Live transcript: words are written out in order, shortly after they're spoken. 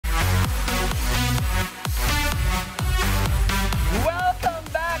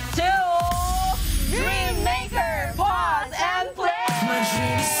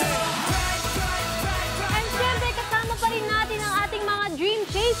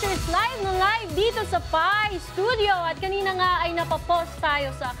Teachers live na live dito sa PIE Studio. At kanina nga ay napapost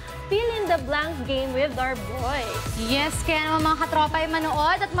tayo sa Fill in the Blank game with our boys. Yes, kaya naman mga katropa ay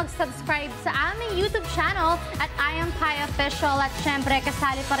manood at mag-subscribe sa aming YouTube channel at PIE Official. At syempre,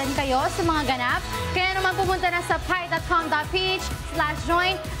 kasali pa rin kayo sa mga ganap. Kaya naman pumunta na sa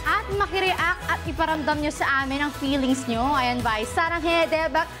pie.com.ph/join at makireact at iparamdam nyo sa amin ang feelings nyo. Ayan ba? Saranghe,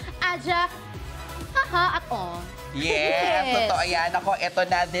 debak, adja, haha at on. Yes, totoo yan. Ako, eto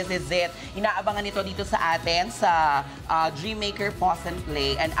na, this is it. Inaabangan ito dito sa atin sa Dream Maker Pause and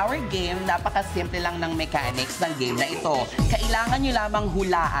Play. And our game, napakasimple lang ng mechanics ng game na ito. Kailangan nyo lamang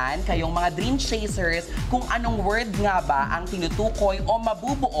hulaan kayong mga dream chasers kung anong word nga ba ang tinutukoy o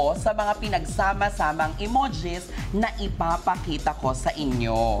mabubuo sa mga pinagsama-samang emojis na ipapakita ko sa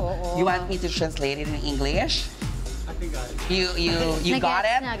inyo. You want me to translate it in English? You got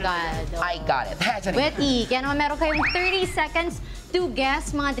it? I got it. Betty, kaya naman meron kayong 30 seconds to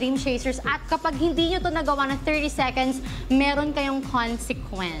guess mga Dream Chasers. At kapag hindi nyo ito nagawa ng 30 seconds, meron kayong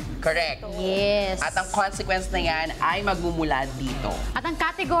consequence. Correct. Yes. At ang consequence na yan ay magmumula dito. At ang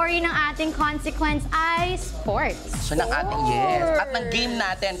category ng ating consequence ay sports. So, ng ating, yes. At ng game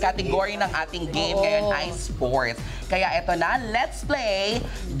natin, category ng ating game ngayon ay sports. Kaya eto na, let's play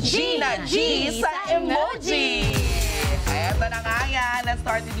Gina G sa emoji! Eto na nga yan. Let's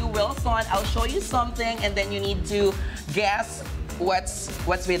start with you, Wilson. I'll show you something and then you need to guess what's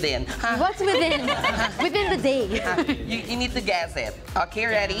within. What's within? Within the day. You need to guess it.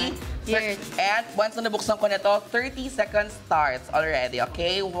 Okay, ready? Yes. And once na nabuksan ko na to, 30 seconds starts already.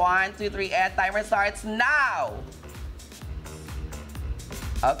 Okay? 1, 2, 3, and timer starts now!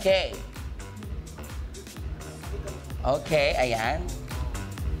 Okay. Okay, ayan.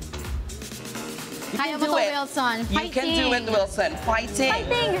 Kaya mo to, Wilson. You can do it, Wilson. Fighting.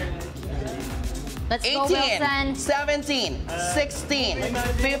 Fighting. Let's 18, go, Wilson. 17, 16,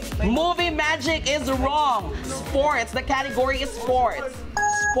 15. Movie magic is wrong. Sports. The category is sports.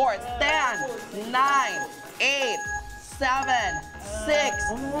 Sports. 10, 9, 8, 7, 6,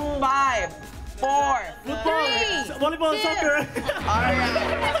 5, 4, 3. Volleyball, soccer. All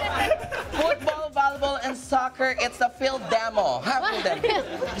right. Football, volleyball, and soccer. It's a field demo.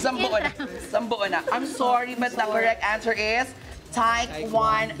 Isang buo na. I'm sorry, but the correct answer is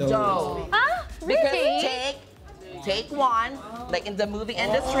Taekwondo. Ah, really? Because take one, like in the movie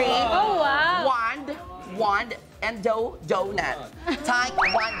industry. Oh, wow. Wand, and donut.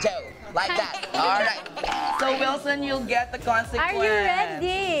 Taekwondo. Like that. All right. So, Wilson, you'll get the consequence. Are you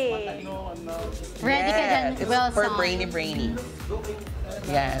ready? Ready ka dyan, It's Wilson. for brainy.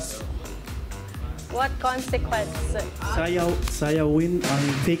 Yes. What consequence? Sayawin ang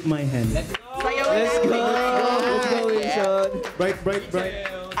Take My Hand. Let's go, Wilson. Bright.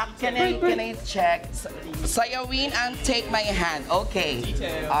 Can I check? Sayawin ang Take My Hand. Okay.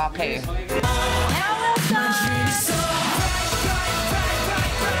 Okay.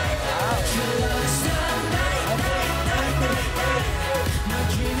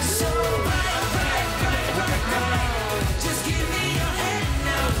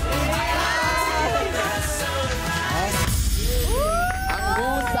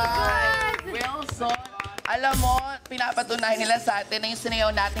 Alam mo, pinapatunayan nila sa atin na yung sinayaw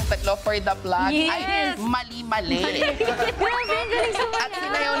nating tatlo for the plug ay mali-mali. At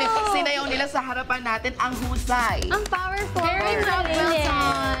sinayaw nila sa harapan natin ang husay. Ang powerful. Very proud,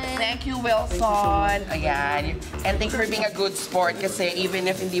 Wilson. Thank you, Wilson. Ayan. And thank you for being a good sport kasi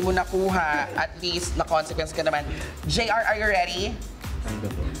even if hindi mo nakuha, at least na-consequence ka naman. JR, are you ready?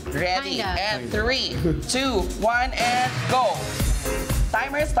 Ready. Kinda. And 3, 2, 1, and go.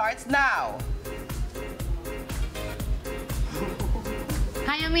 Timer starts now.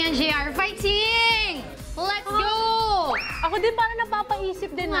 Kaya mo yan, JR. Fighting! Let's go! Ako din parang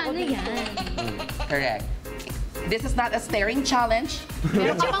napapaisip din ako. Ano yan? Correct. This is not a staring challenge.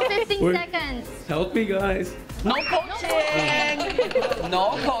 Meron ka pang 15 seconds. Help me, guys. No coaching!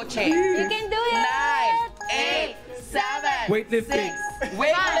 No coaching. You can do it! 9, 8, 7, Weightlifting. 6.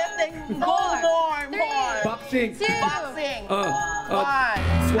 Weightlifting. Go more. Boxing. Boxing. 1.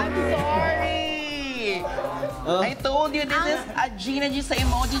 Squatting. I'm sorry. I told you this is a Gina G sa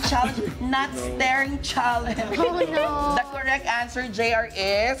emoji challenge, not staring challenge. Oh, no. The correct answer, JR,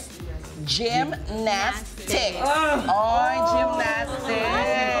 is gymnastics. Gymnastics.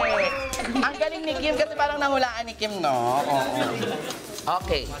 Ang galing ni Kim kasi parang nahulaan ni Kim, no?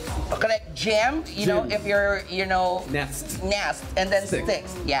 Okay. Correct. Gym, you know, if you're, Nest. and then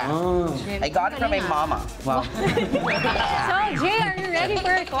sticks. Yeah. I got it from my mama. Wow. So, Jay, are you ready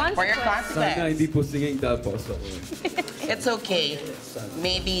for your consequence? For your Sana consequence. hindi po singing tapos ako. It's okay.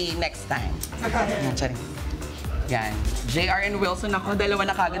 Maybe next time. Yan. JR and Wilson, ako, dalawa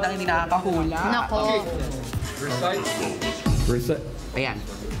na kagad ang hindi nakakahula. Nako. Recite, Ayan.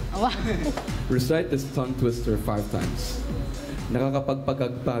 Wow. recite this tongue twister 5 times.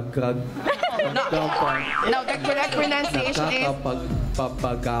 Nakakapagpagagpagag. Now, the correct pronunciation is...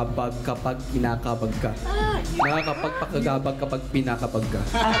 Nakakapagpapagabag kapag kinakabag ka. Nakakapagpakagabag kapag pinakabag ka.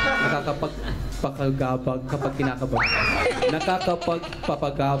 Nakakapagpakagabag kapag kinakabag ka.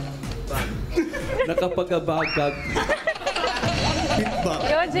 Nakapagabagag.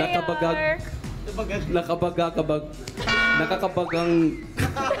 Go, JR! Nakabagagabag. Nakakabagang...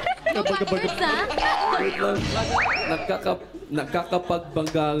 Wait lang.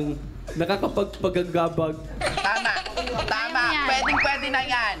 Nakakapagpagagabag. Tama. Tama. Pwedeng-pwede na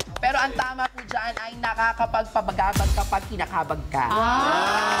yan. Pero ang tama po dyan ay nakakapagpabagabag kapag kinakabag ka.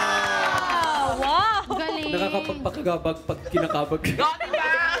 Wow! Galing. Nakakapagpakagabag pag kinakabag ka. Oh, diba?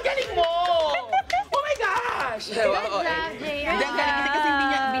 Ang galing mo! Oh my gosh! Good job, JR. Hindi, ang galing. Hindi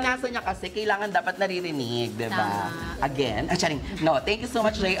kasi binasa niya kasi kailangan dapat naririnig, diba? Tama. Again. Charing. No, thank you so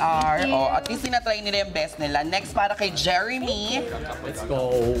much, JR. Oh, at least sinatry nila yung best nila. Next para kay Jeremy. Let's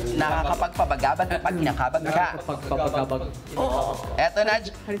go. Nakakapagpabagabag kapag kinakabag ka. Nakakapagpapagabag. Eto na,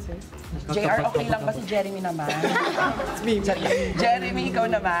 JR, okay lang ba si Jeremy naman? It's me. Jeremy, ikaw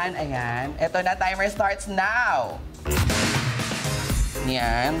naman. Ayan. Eto na, timer starts now.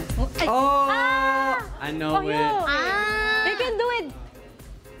 Yan. Oh! I know Oh, it. yeah. You can do it!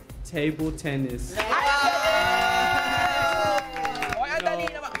 Table tennis. Oy, ang dali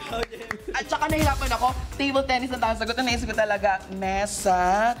naman. At saka nahirapan ako, table tennis ang tamang sagot. Ang naisip ko talaga,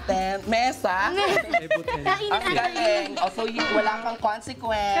 mesa. Table tennis. Ang galing. Oh, so wala kang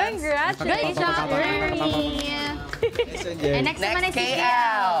consequence. Congratulations! Good job, Jeremy. And next naman ay Next, si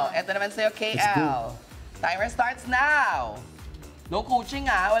KL. Ito naman sa'yo, KL. Timer starts now. No coaching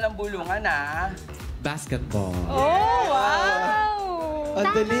walang bulungan Basketball. Oh, wow!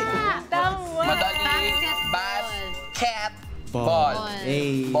 Ang dali. Tama! Madali. Basketball.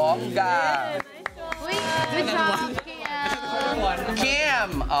 Hey. Bongga. Uy, good job, Kiel.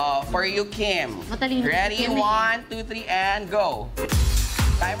 Kim. For you, Kim. Matalino si Ready? Kim 1, 2, 3, and go.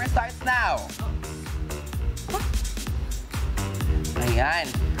 Timer starts now.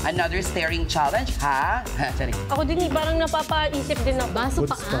 Ayan. Another staring challenge, ha? Sorry. Ako din, parang napapaisip din ako. Baso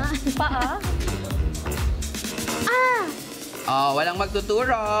paa. Paa? Walang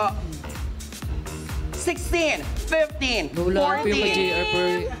magtuturo. 16, 15,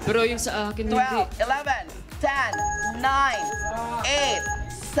 14, Pero yung sa akin, 12, 11, 10, 9,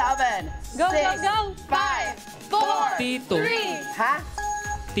 8, 7, Go, 6, go, go! 5, 4, Tito. 3. Ha?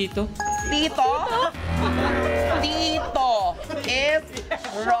 Tito? Tito? Tito is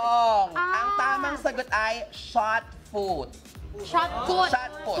wrong. Ang tamang sagot ay shot put. Shot put.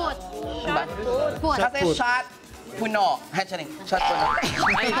 Shot put. Diba? Put. Kasi shot puno. Shot puno.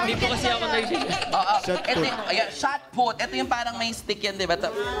 Ay, hindi po kasi ako nag-shot. Oo. Ito, ayan, shot put. Ito yung parang may stick yan, di ba?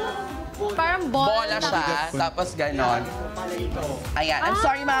 Parang Bola siya, tapos ganon. Ayan. I'm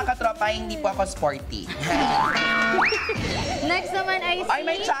sorry mga katropa, hindi po ako sporty. Next naman ay si... Ay,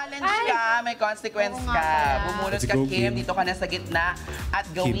 may challenge ka, may consequence Oo nga ka. pala. Bumunot Let's ka, go, Kim. Kim. Dito ka na sa gitna at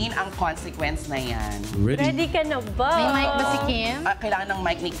gawin ang consequence na yan. Ready ka na ba? May mic ba si Kim? Kailangan ng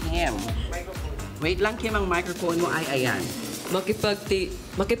mic ni Kim. Wait lang, Kim, ang microphone mo ay ayan.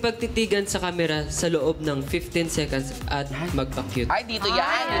 Makipagtitigan sa camera sa loob ng 15 seconds at magpa-cute. Ay, dito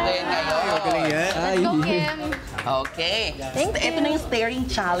yan. Dito yan ngayon. Let's go, Kim. Okay. Ito na yung staring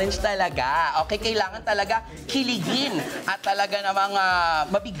challenge talaga. Okay, kailangan talaga kiligin at talaga namang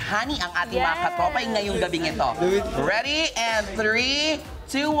mabighani ang ating mga katropay ngayong gabing ito. Ready? And 3,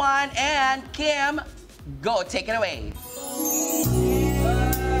 2, 1, and Kim, go. Take it away.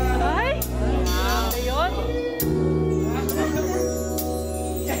 Ay! Ano yun?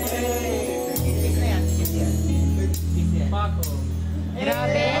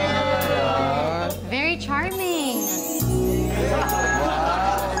 Grabe. Very charming.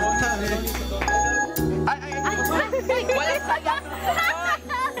 Walang sayaw.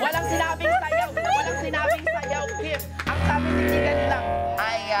 Walang sinabing sayaw. Walang sinabing sayaw, Kim. Ang sabi titigan lang.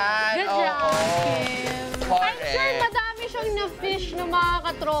 Ayan. Good job, Kim. I'm sure madami siyang na-fish ng mga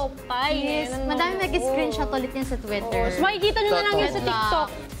katropay. Yes, madami nag-screenshot ulit yan sa Twitter. Mas makikita nyo na lang yan sa TikTok.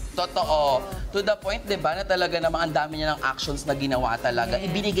 Totoo. To the point, di ba, na talaga namang ang dami niya ng actions na ginawa talaga.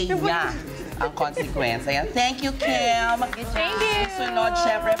 Ibinigay niya ang consequence. Ayan. Thank you, Kim. Thank you. Sunod,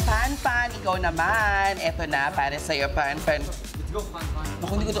 syempre, Pan. Ikaw naman. Ito na, para sa'yo, Pan. Let's go, Pan.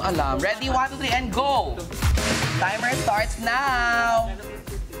 Naku, hindi ko ito alam. Ready? 1, 2, 3, and go! Timer starts now.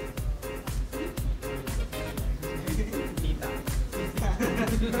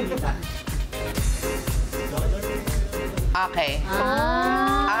 Okay.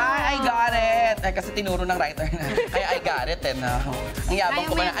 I got it. Ay, kasi tinuro ng writer na. Kaya I got it. Ang yabang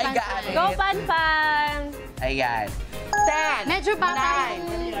ko ba na, I got it. Go, Pan-Pan! Ayan. 10, Medyo bata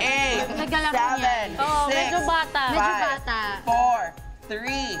 9, 8, Naggalak niya. 7, Oo, 6, medyo bata. Medyo bata. 4, 3,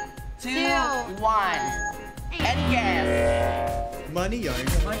 2, 1. Any guess? Money yarn.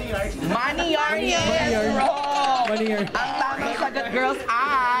 Money yarn, yes, wrong. Money yarn. Ang tamang sagot, girls,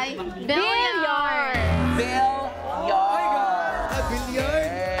 ay Billiard. billiard.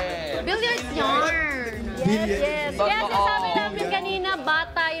 Billiard. Billiard yarn. Yes. Kaya Totoo. sabi namin kanina,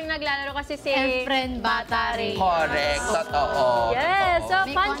 bata yung naglalaro kasi si And friend bata rin. Correct, totoo. Yes. So,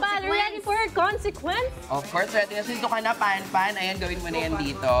 May Pan-Pan, consequence. ready for consequence? Of course, ready na sinto ka na, Pan-Pan. Ayan, gawin mo na yan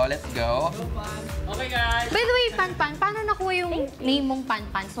dito. Let's go. By the way, Pan-Pan, paano nakuha yung name mong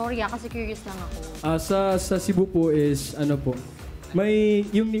Pan-Pan? Sorry kasi curious lang ako. Sa Cebu po is, ano po, may,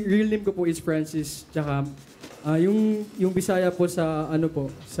 yung real name ko po is Francis, tsaka yung Bisaya po sa ano po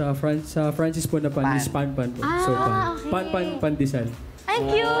sa Francis po na Pan is Pan-Pan po. So okay. Pan Pandesal.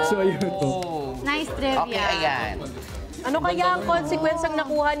 Thank you! So ayun po. Oh. Nice trivia. Okay, ayan. Ano kaya ang consequence ang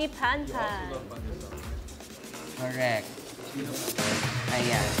nakuha ni Pan-Pan? Correct.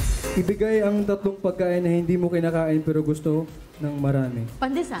 Ayan. Ibigay ang tatlong pagkain na hindi mo kinakain pero gusto ng marami.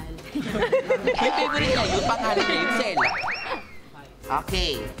 Pandesal. May favorite na yun, pangalan na yun, Sel.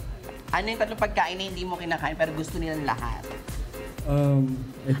 Okay. Ano yung tatlong pagkain na hindi mo kinakain pero gusto nilang lahat?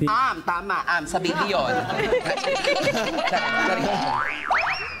 I think Tama. Sa baby yun. Sorry.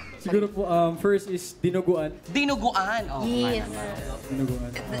 siguro po first is dinuguan. Dinuguan. Oh, Yes. Dinuguan.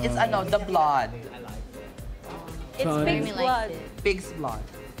 It's the blood. It's Saan? pig's Jeremy blood. likes it. Pig's blood.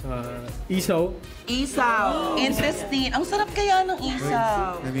 Isaw. Isaw. Interesting. Ang sarap kaya ng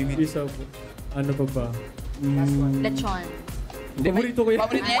isaw. Isaw po. Ano pa ba? Lechon. Paborito ko yan.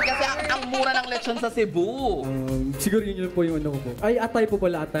 Paborito yan kasi ang mura ng lechon sa Cebu. Siguro yun po yung ano ko po. Ay, atay po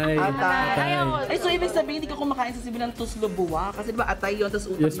pala, atay. Atay. Ayaw. Ay, so ibig sabihin, hindi ka kumakain sa Cebu ng tuslo buwa. Kasi diba atay yun, tapos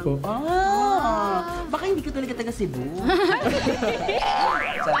utak Yes ng... po. Baka hindi ka talaga taga Cebu.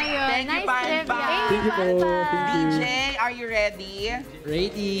 Ayun, Thank you, nice Pan trivia. Pan. Thank you po. Thank you. DJ, are you ready?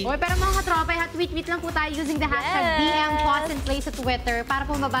 Ready? Oy, pero mga katropa, tweet-tweet lang po tayo using the hashtag #BMPausAndPlay sa Twitter para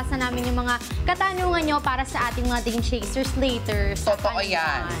po mabasa namin yung mga katanungan nyo para sa ating mga Ding Chasers later. Sa Totoo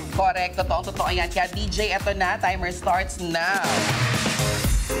yan. Correct. Totoo yan. Kaya DJ, eto na. Timer starts now.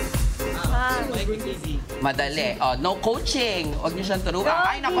 Madali. Oh, no coaching. Huwag niyo siyang turuan.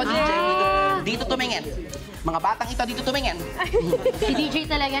 Ay, nako, DJ. Dito tumingin. Mga batang ito, dito tumingin. Si DJ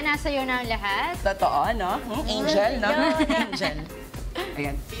talaga, nasa iyo na ang lahat. Totoo, no? Angel, no? Angel.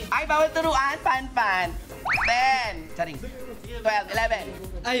 Ayan. Ay, bawal turuan. Pan. 10. Charing. 12,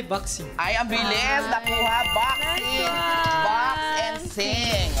 11. Ay, boxing. Ay, ang bilis. Nakuha. Boxing. Box and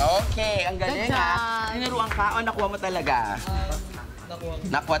sing. Okay, ang galing Good ha. job. Tinuruan ka o nakuha mo talaga?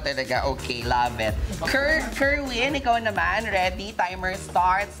 Nakuha talaga. Okay, love it. Kerwin, ikaw naman. Ready? Timer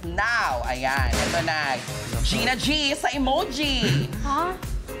starts now. Ayan, ito na. Gina G sa emoji. Ha?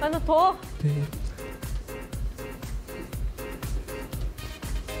 Ano to?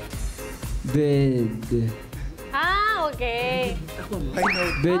 Bed. Okay.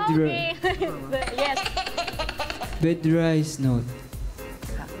 Bed, Okay. Yes. bed rice note.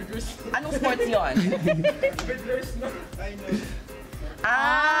 Anong sports yun?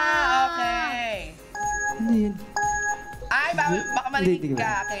 Okay. Ano yun? Ay, baka malinig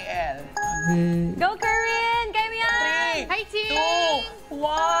ka, KL. Bed. Go, Corinne! Kaya mo yan! 3, Hi, team! 2,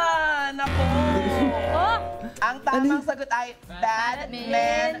 1. Ako. Oh! Ang tamang sagot ay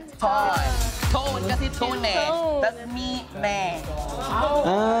badminton. Tone, kasi tone eh. Tone. Tapos me.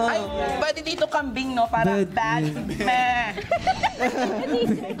 Ah, Ay, pwede dito kambing, no? Para bad me.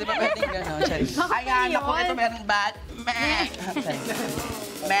 Di ba pwede gano'n? Ayan, ako ito meron bad me.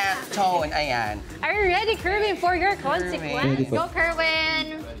 Tone, ayan. Are you ready, Kerwin, for your consequence? Ready po. Go,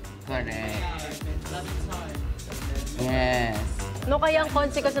 Kerwin! Correct. Yes. Ano kaya ang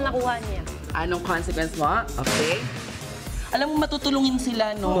consequence na nakuha niya? Anong consequence mo? Okay. Alam mo, matutulungin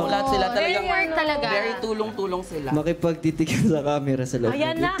sila, no? Lahat sila talagang... Very work talaga. Very tulong-tulong sila. makipagtitigan sa camera sa loob.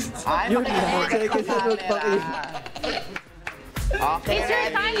 Ayan na! Ay, Second Okay, It's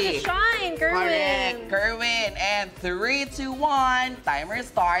your time to ready. shine, Kerwin! Correct. Kerwin. And 3, 2, 1. Timer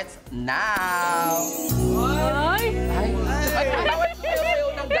starts now. Ay! Ay, bawal sayo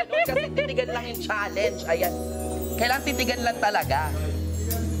ng ganun kasi titigan lang yung challenge. Ayan. Kailangan titigan lang talaga.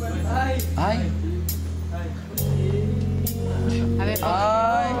 Ay. Ay,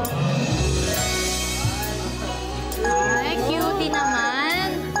 Ay, cutie naman.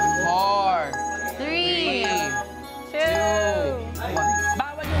 4, 3. 2, 1.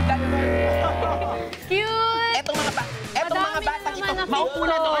 Bawal yung ganun. Cute! Etong mga na Maupo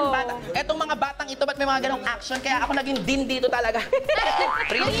na doon, bata. Etong mga batang ito, ba't may mga ganong action? Kaya ako naging din dito talaga.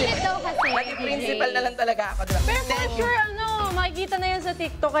 Mahilig daw kasi. Naging principal na lang talaga ako. Diba? Pero for sure, makikita na yan sa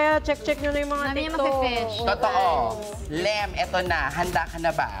TikTok, kaya check nyo na yung mga Dami niya TikTok. mafe-fish. Totoo. Lem, eto na. Handa ka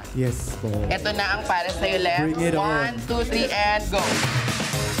na ba? Yes po. Ito na ang para sa'yo, Lem. Bring it on. 1, 2, 3, and go.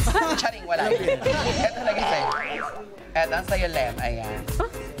 Charing, wala. Ito na sa'yo. Ito ang sa'yo, Lem. Ayan.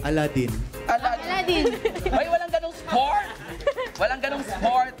 Aladdin. Aladdin. Ay, walang ganong sport. Walang ganong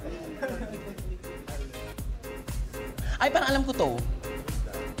sport. Ay, parang alam ko to.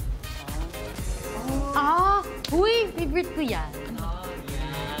 Uy, favorite ko yan.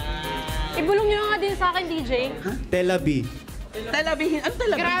 Ibulong nyo nga din sa akin, DJ. Telabi. Talabihin. Ano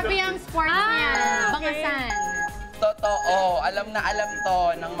talabihin? Grabe ang sports niya. okay. Bangasan. Totoo. Alam na alam to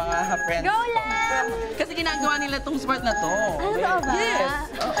ng mga friends Go, ko. Lem! Kasi ginagawa nila tong sport na to. Ano ba? Yes.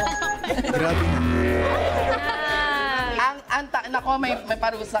 Oo. Grabe. Nako, may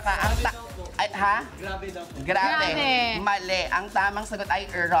parusa ka. Ay, ha? Grabe. Mali. Ang tamang sagot ay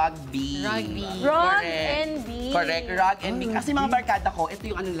rugby. Rog Correct. and B. Correct, rug and B. Kasi mga barkada ko, ito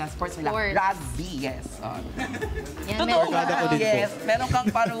yung ano nila, sports nila. Sports. Rugby, yes. Yan, Totoo barkada ko ba? din po. Yes, meron kang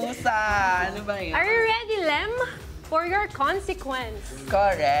parusa. Ano ba yun? Are you ready, Lem? For your consequence.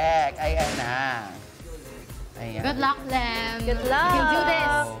 Correct. Ayan na. Ayan. Good luck, Lem. Good luck. You can do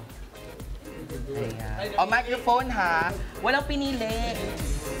this. Ayan. O, microphone ha. Walang pinili.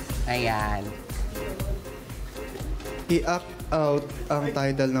 Ayan. I-act out ang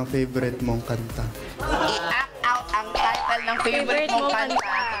title ng favorite mong kanta. I-act out ang title ng favorite mong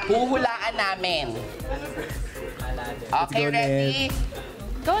kanta. Huhulaan namin. Okay, go, ready?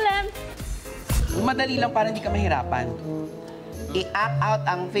 Go, Lem! Madali lang para hindi ka mahirapan. I-act out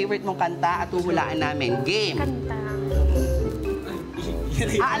ang favorite mong kanta at huhulaan namin. Game. Kanta.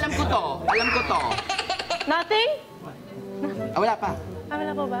 Alam ko to. Alam ko to. Nothing? Wala pa.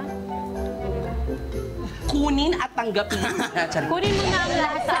 Wala po ba? Kunin at tanggapin. Kunin mo na ang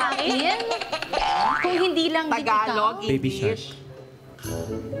lahat sa akin. Kung hindi lang din Tagalog, ikaw. Baby English.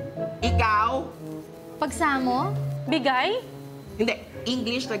 Ikaw? Pagsamo? Bigay? Hindi.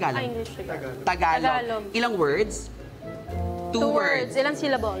 English, Tagalog. English. Tagalog. Tagalog. Ilang words? Two words. Ilang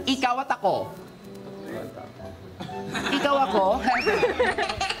syllables? Ikaw at ako. Ikaw ako?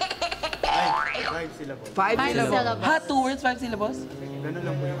 5 syllables. 5 syllables. syllables. Ha? 2 words, 5 syllables? Ganun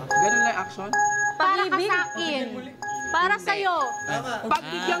lang po yung Ganun lang action? Para ka Pag-ibig? sa akin. Para sa'yo.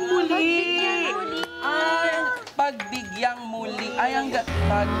 Pagbigyang muli! Ay, pagbigyang muli. Ay,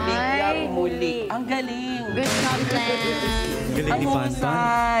 pagbigyang Ay, muli. Ang galing. Good job, Lem. Galing Ang ni Panpan.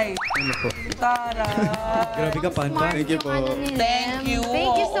 husay. Ano po? Tara. Grabe ka, Panpan. Smart Thank you yung po. ano ni Lem. Thank you.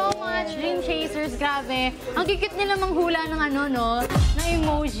 Thank you so much, Dream Chasers. Grabe. Ang kikit nila manghula ng ano, no? Ng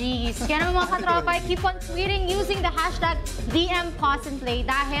emojis. Kaya naman mga katropa, keep on tweeting using the hashtag DMPauseandPlay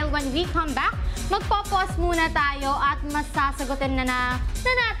dahil when we come back, magpo-pause muna tayo at masasagutin na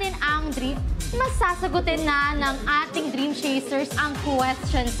natin ang masasagutin na ng ating Dream Chasers ang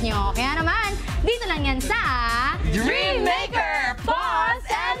questions nyo. Kaya naman, dito lang yan sa Dream Maker!